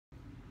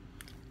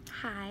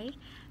Hi,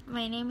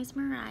 my name is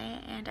Mariah,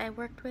 and I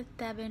worked with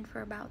Devin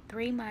for about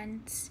 3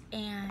 months,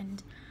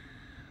 and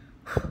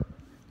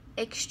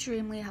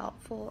extremely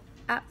helpful.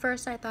 At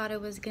first, I thought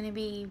it was going to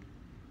be,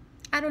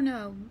 I don't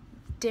know,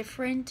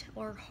 different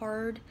or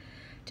hard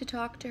to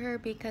talk to her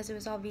because it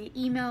was all via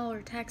email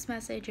or text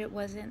message. It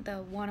wasn't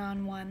the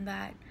one-on-one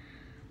that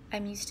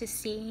I'm used to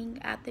seeing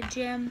at the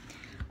gym,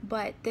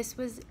 but this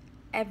was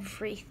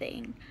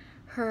everything.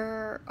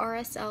 Her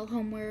RSL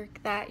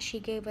homework that she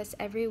gave us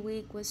every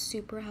week was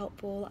super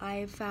helpful.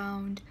 I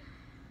found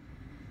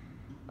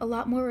a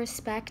lot more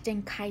respect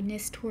and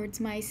kindness towards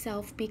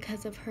myself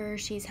because of her.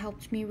 She's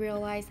helped me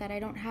realize that I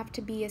don't have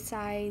to be a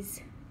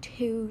size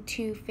 2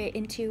 to fit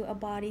into a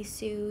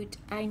bodysuit.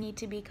 I need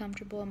to be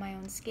comfortable in my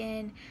own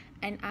skin,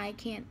 and I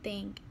can't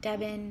thank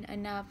Devin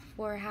enough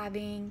for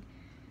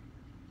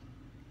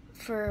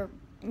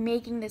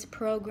making this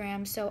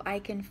program so I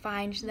can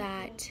find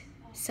that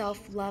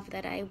self-love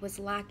that I was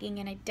lacking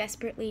and I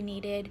desperately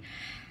needed.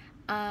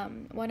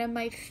 One of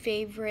my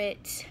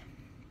favorite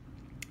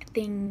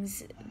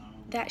things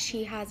that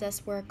she has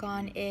us work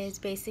on is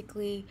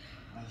basically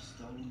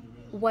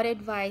the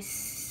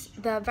advice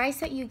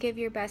that you give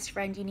your best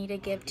friend, you need to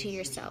give to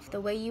yourself. The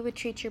way you would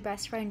treat your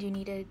best friend, you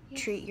need to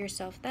treat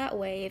yourself that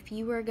way. If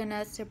you were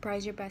gonna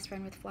surprise your best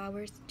friend with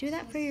flowers, do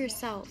that for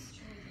yourself.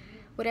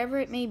 Whatever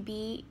it may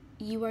be,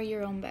 you are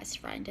your own best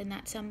friend, and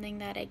that's something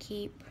that I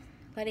keep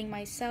letting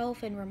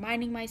myself and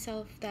reminding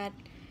myself that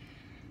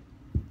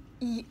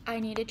I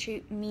need to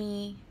treat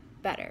me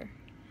better.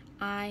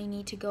 I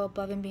need to go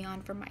above and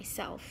beyond for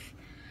myself.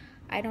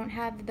 I don't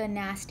have the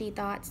nasty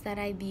thoughts that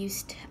I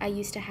used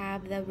to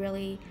have, the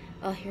really,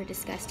 oh, you're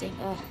disgusting,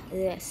 oh,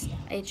 this.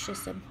 It's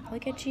just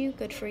look at you,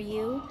 good for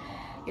you.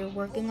 You're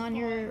working on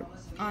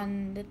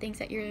the things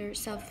that you're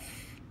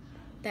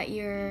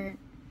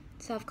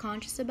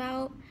self-conscious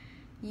about.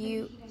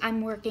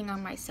 I'm working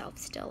on myself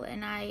still,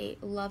 and I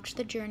loved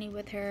the journey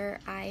with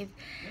her. I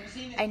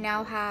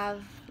now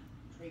have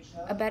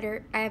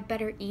better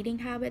eating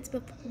habits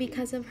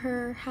because of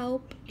her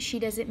help. She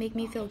doesn't make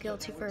me feel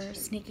guilty for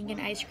sneaking an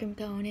ice cream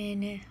cone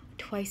in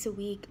twice a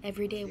week,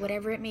 every day,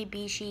 whatever it may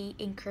be. She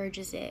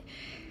encourages it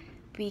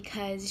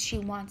because she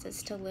wants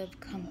us to live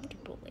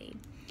comfortably.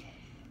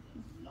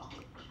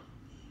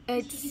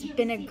 It's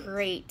been a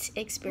great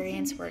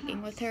experience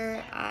working with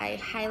her. I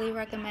highly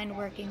recommend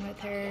working with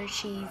her.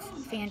 She's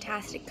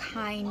fantastic,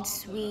 kind,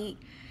 sweet.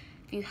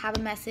 If you have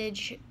a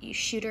message, you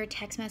shoot her a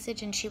text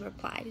message and she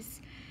replies.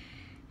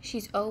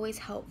 She's always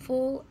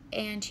helpful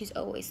and she's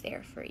always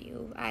there for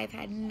you. I've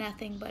had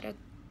nothing but a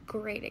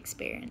great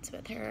experience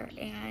with her,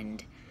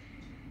 and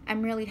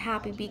I'm really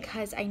happy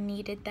because I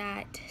needed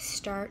that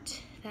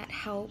start, that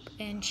help,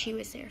 and she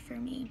was there for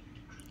me.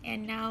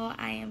 And now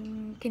I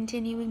am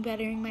continuing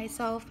bettering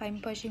myself.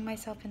 I'm pushing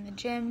myself in the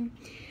gym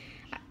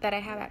that I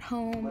have at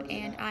home,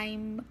 and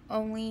I'm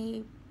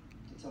only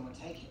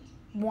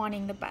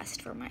wanting the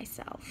best for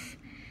myself.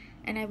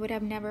 And I would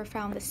have never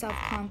found the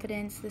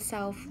self-confidence, the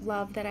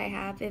self-love that I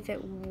have if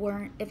it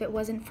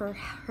wasn't for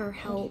her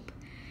help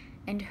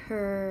and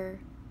her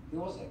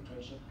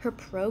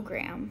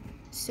program.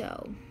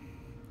 So